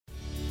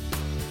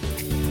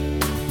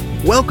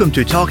Welcome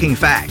to Talking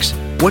Facts,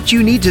 what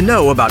you need to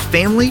know about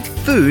family,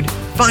 food,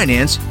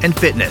 finance, and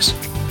fitness.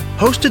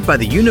 Hosted by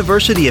the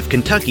University of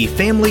Kentucky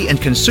Family and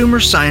Consumer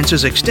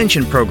Sciences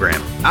Extension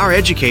Program, our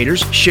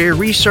educators share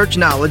research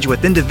knowledge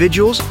with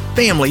individuals,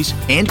 families,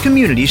 and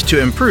communities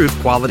to improve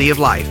quality of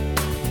life.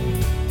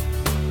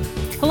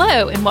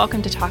 Hello, and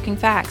welcome to Talking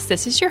Facts.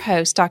 This is your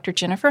host, Dr.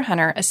 Jennifer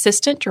Hunter,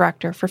 Assistant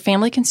Director for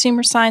Family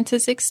Consumer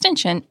Sciences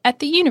Extension at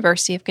the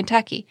University of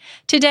Kentucky.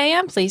 Today,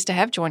 I'm pleased to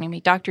have joining me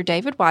Dr.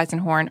 David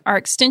Weisenhorn, our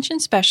Extension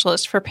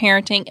Specialist for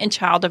Parenting and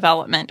Child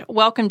Development.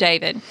 Welcome,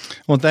 David.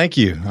 Well, thank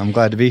you. I'm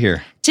glad to be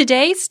here.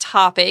 Today's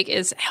topic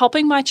is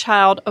helping my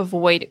child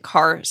avoid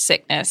car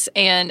sickness.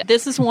 And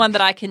this is one that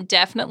I can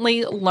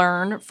definitely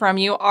learn from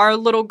you. Our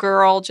little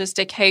girl, just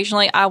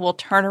occasionally I will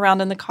turn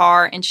around in the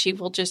car and she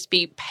will just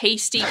be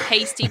pasty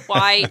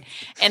white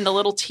and the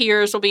little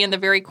tears will be in the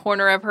very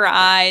corner of her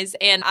eyes.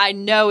 And I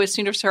know as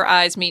soon as her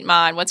eyes meet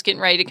mine, what's getting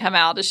ready to come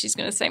out is she's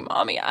going to say,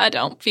 Mommy, I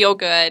don't feel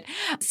good.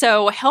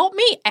 So help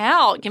me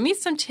out. Give me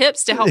some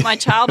tips to help my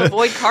child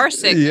avoid car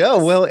sickness. Yeah,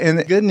 well, and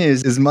the good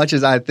news, as much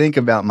as I think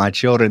about my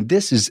children,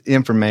 this is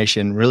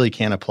information really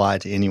can apply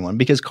to anyone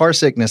because car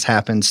sickness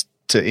happens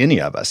to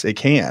any of us. It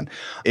can.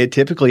 It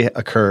typically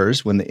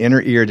occurs when the inner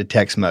ear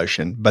detects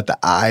motion, but the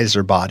eyes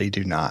or body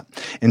do not.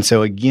 And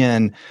so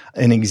again,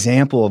 an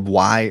example of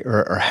why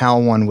or how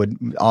one would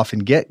often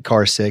get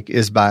car sick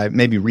is by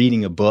maybe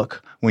reading a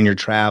book when you're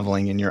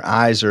traveling and your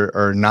eyes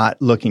are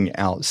not looking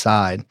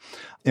outside.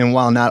 And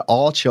while not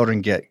all children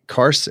get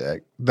car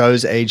sick,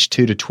 those aged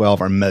 2 to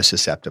 12 are most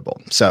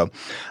susceptible. So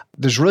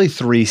there's really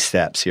 3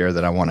 steps here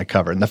that I want to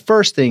cover. And the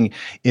first thing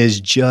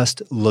is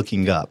just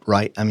looking up,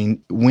 right? I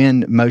mean,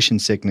 when motion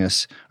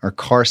sickness or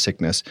car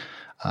sickness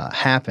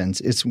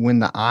happens, it's when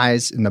the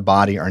eyes and the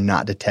body are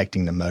not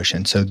detecting the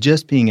motion. So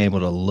just being able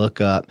to look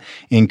up,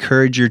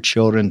 encourage your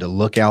children to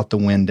look out the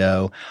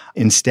window.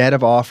 Instead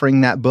of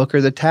offering that book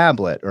or the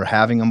tablet or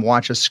having them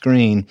watch a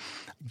screen,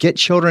 get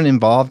children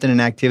involved in an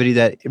activity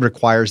that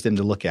requires them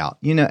to look out.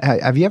 You know,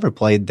 have you ever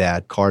played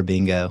that car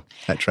bingo,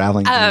 that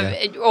traveling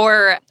bingo?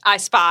 Or I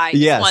Spy,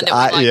 yes, one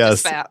that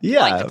we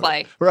like to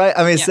play. Right.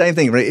 I mean, same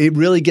thing. Right? It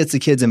really gets the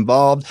kids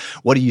involved.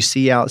 What do you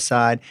see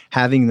outside?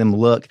 Having them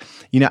look.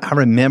 You know, I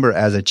remember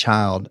as a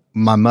child,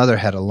 my mother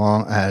had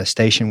a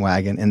station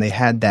wagon, and they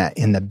had that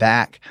in the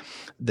back.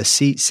 The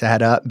seat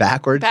sat up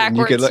backwards. And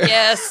you could look.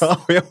 Yes.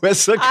 Oh, it was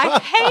so I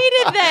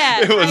hated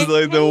that. It was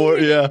like the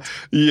worst.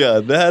 Yeah.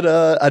 That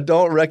I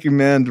don't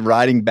recommend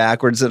riding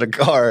backwards in a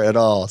car at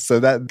all. So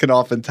that can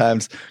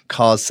oftentimes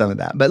cause some of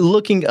that. But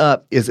looking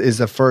up is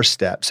the first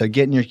step. So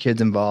getting your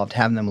kids involved,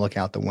 having them look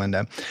out the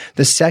window.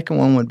 The second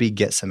one would be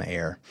get some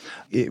air.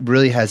 It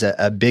really has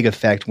a big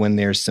effect when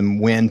there's some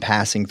wind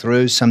passing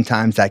through.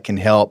 Sometimes that can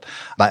help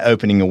by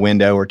opening a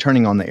window or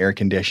turning on the air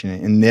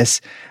conditioning. And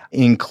this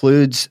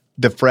includes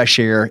the fresh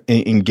air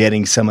and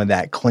getting some of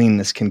that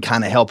cleanness can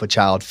kind of help a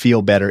child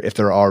feel better if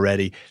they're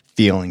already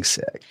feeling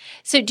sick.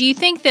 So do you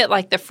think that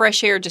like the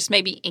fresh air just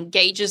maybe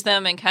engages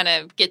them and kind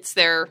of gets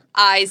their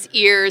eyes,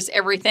 ears,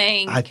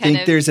 everything? I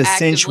think there's a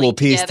sensual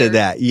piece to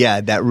that.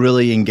 Yeah, that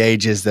really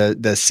engages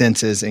the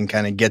senses and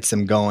kind of gets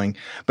them going.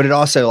 But it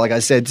also, like I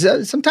said,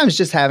 sometimes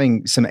just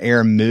having some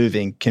air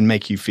moving can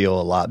make you feel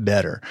a lot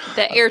better.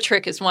 The air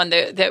trick is one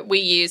that we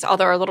use,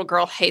 although our little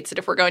girl hates it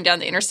if we're going down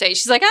the interstate.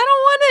 She's like, I don't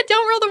want it.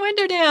 Don't roll the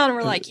window down. And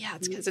we're like, yeah,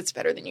 it's because it's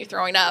better than you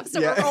throwing up. So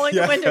we're rolling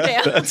the window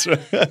down. That's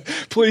right.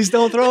 Please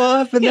don't throw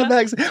up in the back.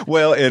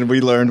 Well, and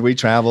we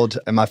traveled,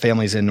 and my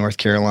family's in North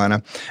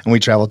Carolina, and we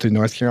traveled through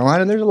North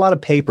Carolina. There's a lot of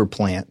paper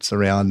plants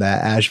around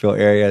that Asheville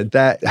area.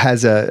 That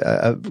has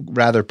a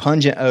rather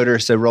pungent odor,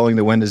 so rolling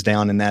the windows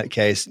down in that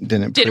case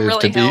didn't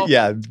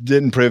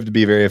prove to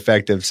be very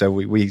effective. So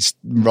we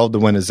rolled the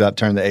windows up,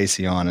 turned the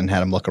AC on, and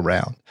had them look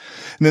around.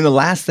 And then the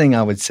last thing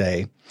I would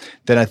say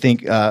that I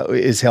think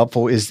is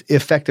helpful is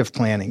effective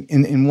planning.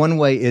 In one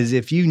way is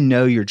if you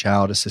know your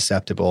child is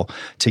susceptible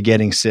to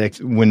getting sick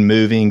when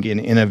moving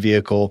in a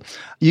vehicle,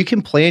 you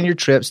can plan your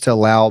trips to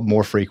allow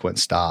more frequent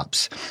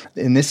stops.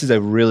 And this is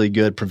a really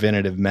good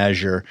preventative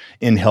measure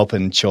in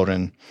helping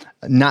children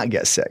not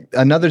get sick.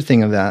 Another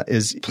thing of that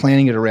is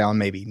planning it around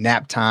maybe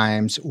nap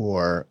times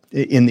or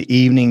in the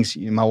evenings.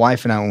 My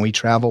wife and I, when we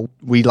travel,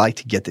 we like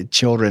to get the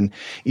children,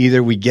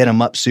 either we get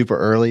them up super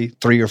early,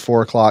 3 or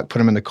 4 o'clock, put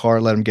them in the car,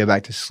 let them get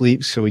back to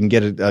sleep so we can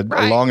get a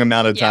long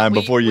amount of time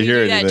before you hear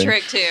anything. We do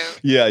that trick too.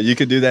 Yeah, you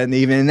could do that in the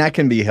evening, and that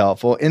can be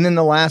helpful. And then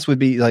the last would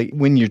be like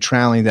when you're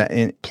traveling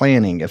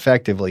planning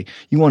effectively,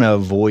 you want to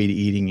avoid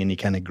eating any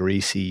kind of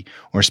greasy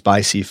or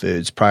spicy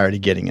foods prior to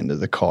getting into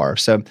the car.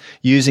 So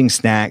using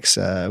snacks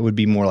would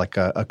be more like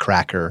a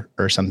cracker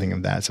or something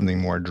of that, something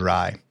more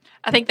dry.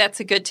 I think that's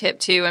a good tip,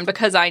 too. And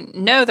because I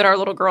know that our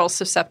little girl is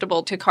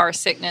susceptible to car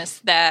sickness,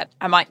 that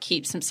I might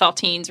keep some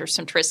saltines or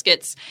some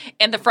Triscuits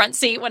in the front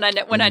seat when I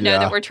know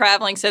that we're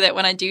traveling, so that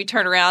when I do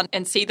turn around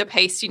and see the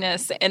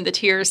pastiness and the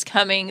tears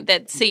coming,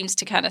 that seems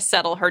to kind of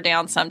settle her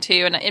down some,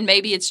 too. And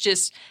maybe it's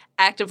just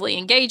actively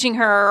engaging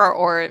her,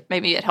 or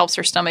maybe it helps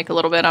her stomach a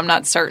little bit. I'm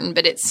not certain,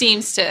 but it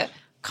seems to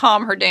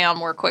calm her down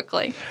more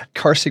quickly.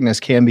 Car sickness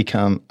can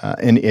become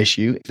an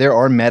issue. There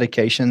are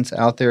medications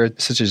out there,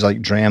 such as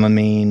like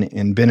Dramamine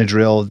and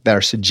Benadryl, that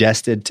are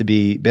suggested to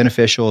be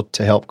beneficial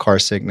to help car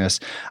sickness.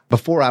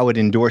 Before I would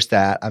endorse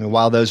that,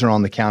 while those are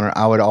on the counter,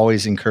 I would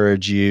always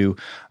encourage you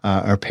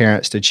or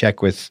parents to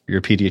check with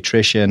your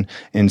pediatrician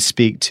and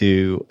speak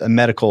to a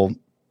medical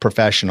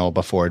professional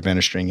before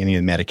administering any of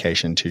the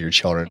medication to your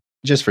children,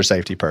 just for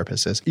safety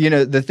purposes.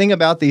 The thing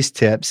about these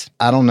tips,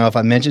 I don't know if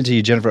I mentioned to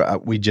you, Jennifer,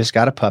 we just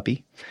got a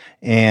puppy.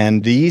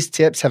 And these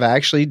tips have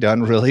actually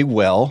done really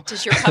well.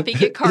 Does your puppy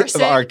get car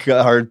sick?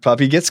 Our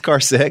puppy gets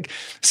car sick.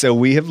 So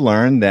we have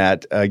learned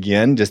that,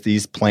 again, just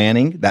these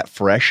planning, that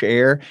fresh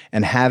air,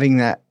 and having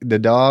that, the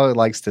dog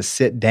likes to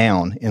sit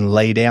down and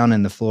lay down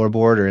in the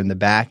floorboard or in the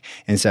back.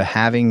 And so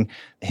having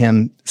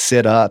him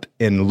sit up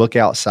and look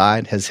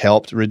outside has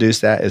helped reduce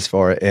that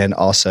and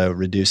also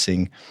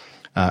reducing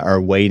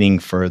or waiting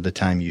for the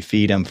time you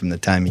feed him from the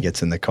time he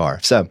gets in the car.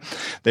 So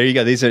there you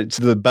go. So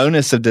the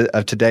bonus of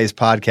today's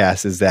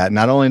podcast is that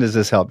not only does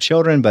this help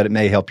children, but it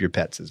may help your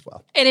pets as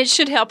well. And it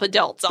should help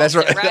adults also, That's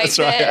right. right? That's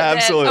right.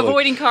 Absolutely.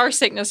 Avoiding car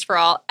sickness for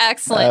all.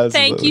 Excellent. Absolutely.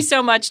 Thank you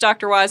so much,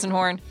 Dr.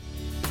 Weisenhorn.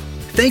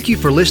 Thank you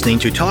for listening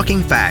to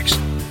Talking Facts.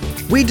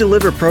 We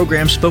deliver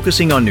programs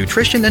focusing on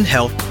nutrition and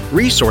health,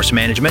 resource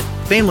management,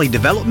 family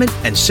development,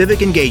 and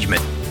civic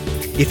engagement.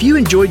 If you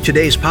enjoyed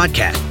today's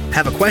podcast,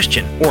 have a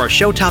question, or a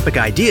show topic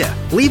idea,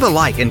 leave a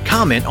like and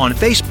comment on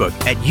Facebook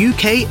at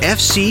UKFCSEXT.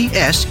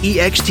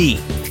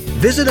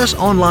 Visit us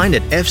online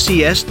at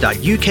fcs.uky.edu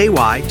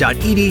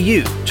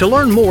to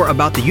learn more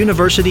about the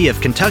University of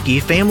Kentucky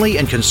Family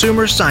and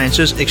Consumer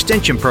Sciences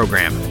Extension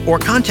Program, or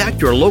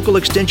contact your local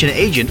extension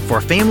agent for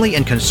Family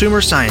and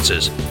Consumer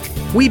Sciences.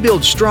 We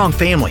build strong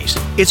families.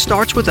 It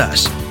starts with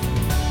us.